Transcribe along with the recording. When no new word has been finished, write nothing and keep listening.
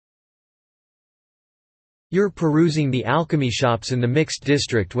You're perusing the alchemy shops in the mixed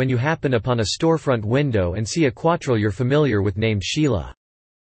district when you happen upon a storefront window and see a quattrille you're familiar with named Sheila.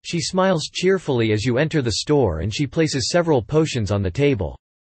 She smiles cheerfully as you enter the store and she places several potions on the table.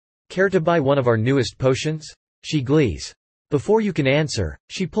 Care to buy one of our newest potions? She glees. Before you can answer,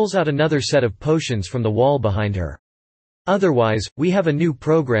 she pulls out another set of potions from the wall behind her. Otherwise, we have a new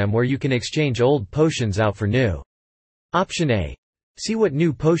program where you can exchange old potions out for new. Option A. See what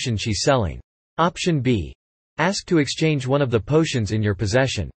new potion she's selling. Option B. Ask to exchange one of the potions in your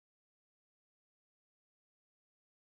possession.